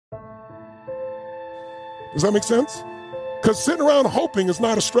Does that make sense? Because sitting around hoping is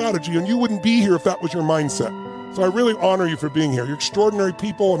not a strategy, and you wouldn't be here if that was your mindset. So I really honor you for being here. You're extraordinary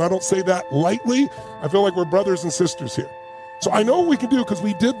people, and I don't say that lightly. I feel like we're brothers and sisters here. So I know what we can do because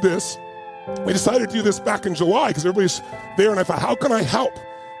we did this. We decided to do this back in July because everybody's there, and I thought, how can I help?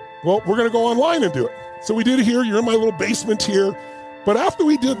 Well, we're going to go online and do it. So we did it here. You're in my little basement here. But after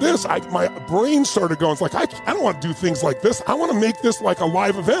we did this, my brain started going, it's like, I don't want to do things like this. I want to make this like a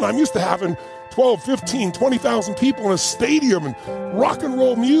live event. I'm used to having 12, 15, 20,000 people in a stadium and rock and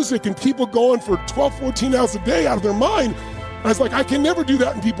roll music and people going for 12, 14 hours a day out of their mind. And I was like, I can never do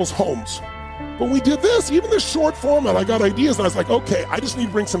that in people's homes. But we did this, even this short format, I got ideas, and I was like, okay, I just need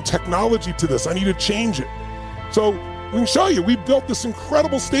to bring some technology to this. I need to change it. So we can show you, we built this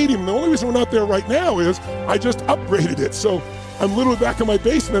incredible stadium. The only reason we're not there right now is I just upgraded it. So I'm literally back in my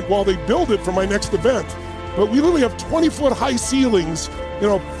basement while they build it for my next event. But we literally have 20-foot high ceilings,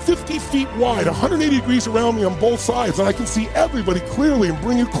 50 feet wide, 180 degrees around me on both sides, and I can see everybody clearly and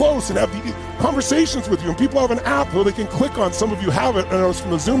bring you close and have the conversations with you. And people have an app where they can click on. Some of you have it, and I know it's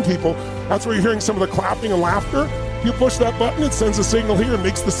from the Zoom people. That's where you're hearing some of the clapping and laughter. You push that button, it sends a signal here and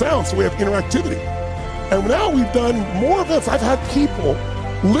makes the sound, so we have interactivity. And now we've done more events. I've had people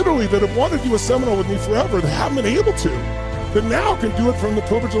literally that have wanted to do a seminar with me forever that haven't been able to, that now can do it from the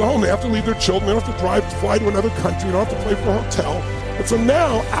privilege of the home. They have to leave their children, they don't have to fly to another country, they don't have to pay for a hotel. And so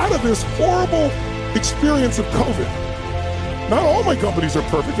now, out of this horrible experience of COVID, not all my companies are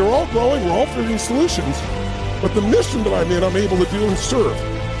perfect, they're all growing, we're all figuring solutions, but the mission that I'm in, I'm able to do and serve.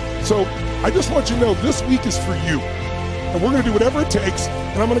 So I just want you to know this week is for you. And we're gonna do whatever it takes,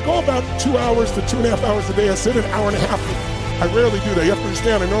 and I'm gonna go about 2 hours to 2.5 hours a day. I said an hour and a half. I rarely do that. You have to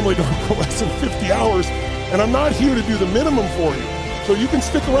understand, I normally don't go less than 50 hours, and I'm not here to do the minimum for you. So you can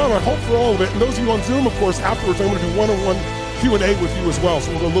stick around, I hope, for all of it. And those of you on Zoom, of course, afterwards, I'm gonna do one-on-one Q&A with you as well,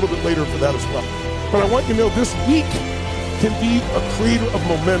 so we'll go a little bit later for that as well. But I want you to know this week can be a creator of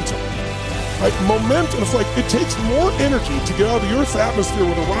momentum. Like momentum, it's like it takes more energy to get out of the Earth's atmosphere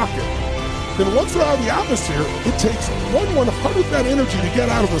with a rocket. Then once they're out of the atmosphere, it takes 1/100th that energy to get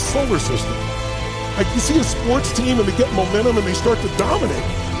out of the solar system. Like you see a sports team and they get momentum and they start to dominate.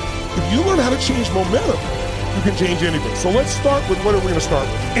 If you learn how to change momentum, you can change anything. So let's start with what are we going to start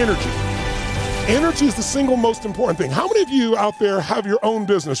with? Energy. Energy is the single most important thing. How many of you out there have your own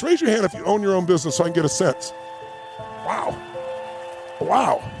business? Raise your hand if you own your own business so I can get a sense. Wow.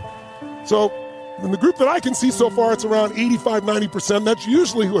 Wow. So in the group that I can see so far, it's around 85, 90%. That's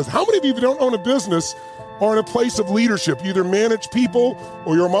usually who is. How many of you who don't own a business are in a place of leadership? You either manage people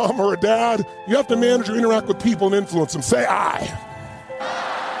or your mom or a dad. You have to manage or interact with people and influence them. Say I.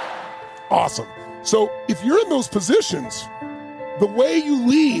 Awesome. So if you're in those positions, the way you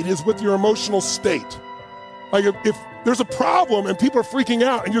lead is with your emotional state. Like if there's a problem and people are freaking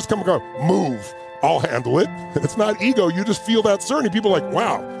out and you just come and go, move, I'll handle it. It's not ego, you just feel that certainty. People are like,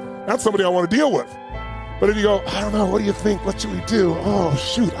 wow, that's somebody I want to deal with. But if you go, I don't know, what do you think? What should we do? Oh,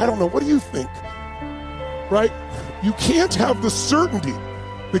 shoot, I don't know, what do you think? Right? You can't have the certainty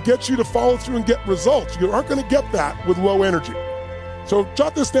that gets you to follow through and get results. You aren't going to get that with low energy. So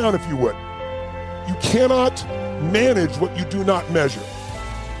jot this down if you would. You cannot manage what you do not measure.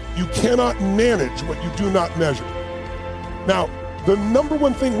 You cannot manage what you do not measure. Now, the number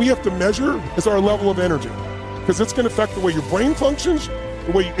one thing we have to measure is our level of energy, because it's going to affect the way your brain functions,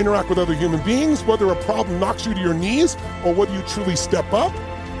 the way you interact with other human beings, whether a problem knocks you to your knees or whether you truly step up.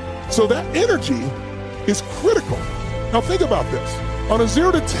 So that energy is critical. Now think about this. On a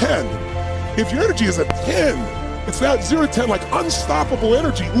 0 to 10, if your energy is a 10, it's that 0 to 10, like unstoppable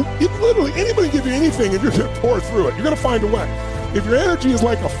energy. Literally, anybody can give you anything and you're going to pour through it. You're going to find a way. If your energy is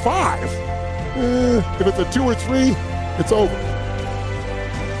like a 5, if it's a 2 or 3, it's over.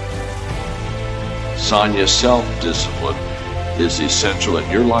 Sonia, self-discipline is essential in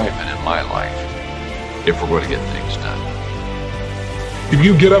your life and in my life if we're going to get things done. If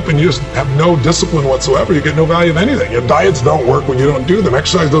you get up and you just have no discipline whatsoever, you get no value of anything. Your diets don't work when you don't do them.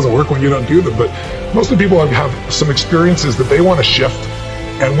 Exercise doesn't work when you don't do them. But most of the people have some experiences that they want to shift.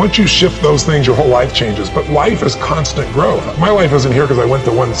 And once you shift those things, your whole life changes. But life is constant growth. My life isn't here because I went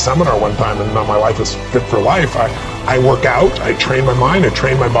to one seminar one time and now my life is fit for life. I work out, I train my mind, I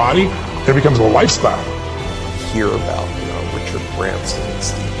train my body. It becomes a lifestyle. Hear about, Richard Branson and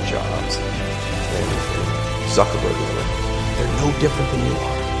Steve Jobs and Zuckerberg. They're no different than you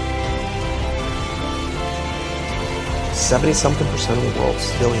are. 70-something% of the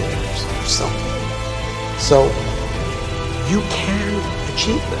world's billionaires are self-made. So you can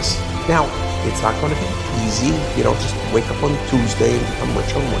achieve this. Now, it's not going to be easy. You don't just wake up on Tuesday and become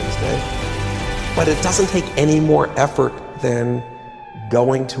rich on Wednesday. But it doesn't take any more effort than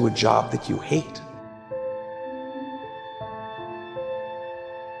going to a job that you hate.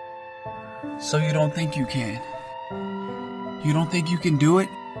 So you don't think you can? You don't think you can do it?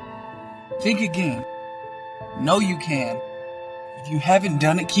 Think again. No, you can. If you haven't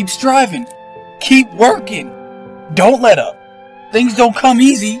done it, keep striving. Keep working. Don't let up. Things don't come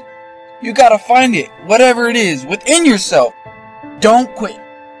easy. You gotta find it, whatever it is, within yourself. Don't quit.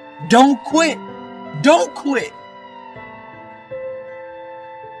 Don't quit. Don't quit.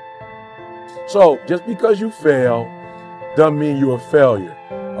 So, just because you fail doesn't mean you're a failure,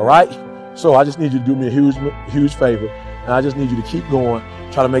 all right? So I just need you to do me a huge favor, and I just need you to keep going,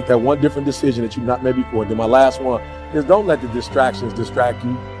 try to make that one different decision that you've not made before. And then my last one is don't let the distractions distract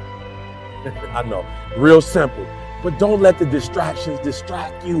you. I know, real simple, but don't let the distractions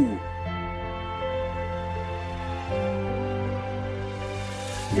distract you.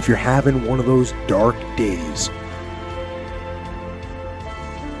 If you're having one of those dark days,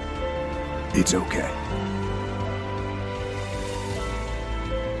 it's okay.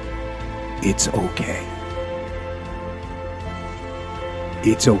 It's okay.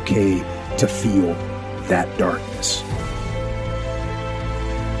 It's okay to feel that darkness.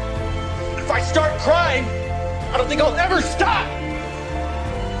 If I start crying, I don't think I'll ever stop.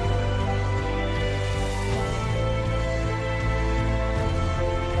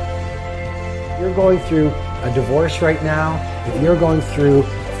 If you're going through a divorce right now, if you're going through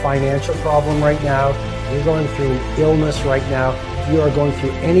a financial problem right now, if you're going through illness right now, if you are going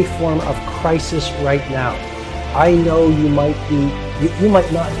through any form of crisis right now, I know you might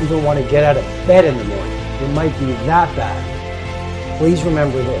not even want to get out of bed in the morning. It might be that bad. Please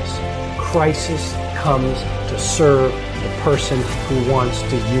remember this. Crisis comes to serve the person who wants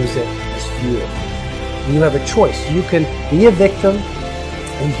to use it as fuel. You have a choice. You can be a victim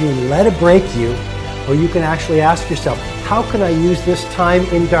and you can let it break you, or you can actually ask yourself, how can I use this time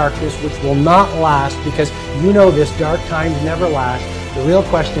in darkness, which will not last, because you know this dark times never last. The real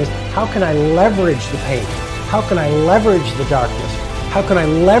question is, how can I leverage the pain? How can I leverage the darkness? How can I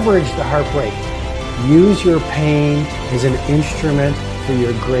leverage the heartbreak? Use your pain as an instrument for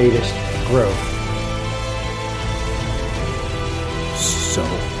your greatest growth. So,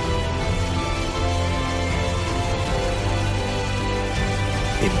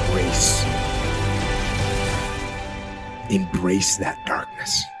 embrace that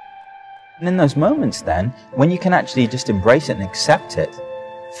darkness. And in those moments then, when you can actually just embrace it and accept it,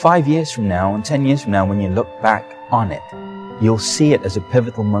 5 years from now and 10 years from now, when you look back on it, you'll see it as a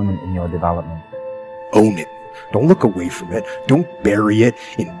pivotal moment in your development. Own it. Don't look away from it. Don't bury it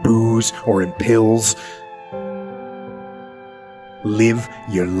in booze or in pills. Live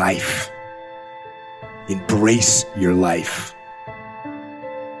your life. Embrace your life.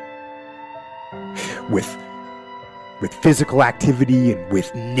 With physical activity and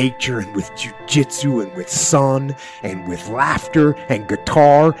with nature and with jiu-jitsu and with sun and with laughter and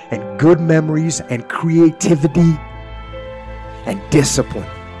guitar and good memories and creativity and discipline.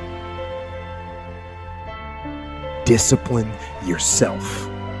 Discipline yourself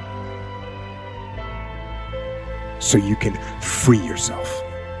so you can free yourself.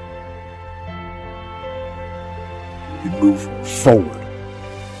 You move forward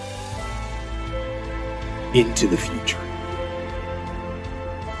into the future.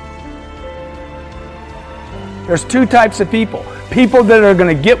 There's two types of people. People that are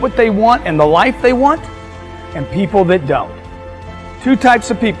going to get what they want and the life they want, and people that don't. Two types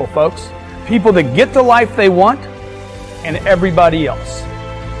of people, folks. People that get the life they want, and everybody else.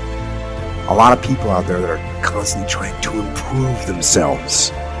 A lot of people out there that are constantly trying to improve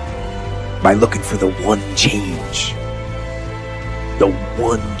themselves by looking for the one change. The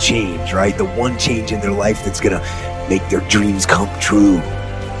one change, right? The one change in their life that's gonna make their dreams come true.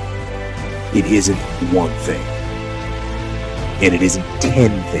 It isn't one thing. And it isn't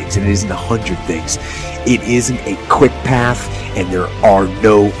 10 things. And it isn't 100 things. It isn't a quick path, and there are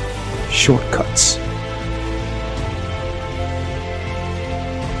no shortcuts.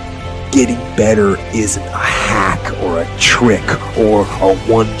 Getting better isn't a hack or a trick or a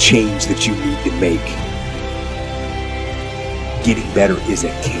one change that you need to make. Getting better is a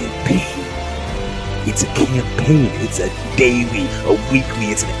campaign. It's a campaign. It's a daily, a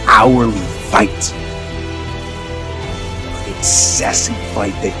weekly, it's an hourly fight. An incessant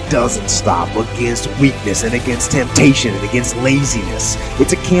fight that doesn't stop against weakness and against temptation and against laziness.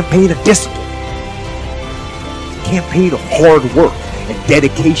 It's a campaign of discipline. It's a campaign of hard work and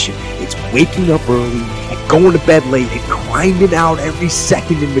dedication. It's waking up early and going to bed late and grinding out every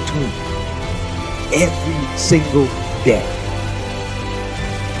second in between. Every single day.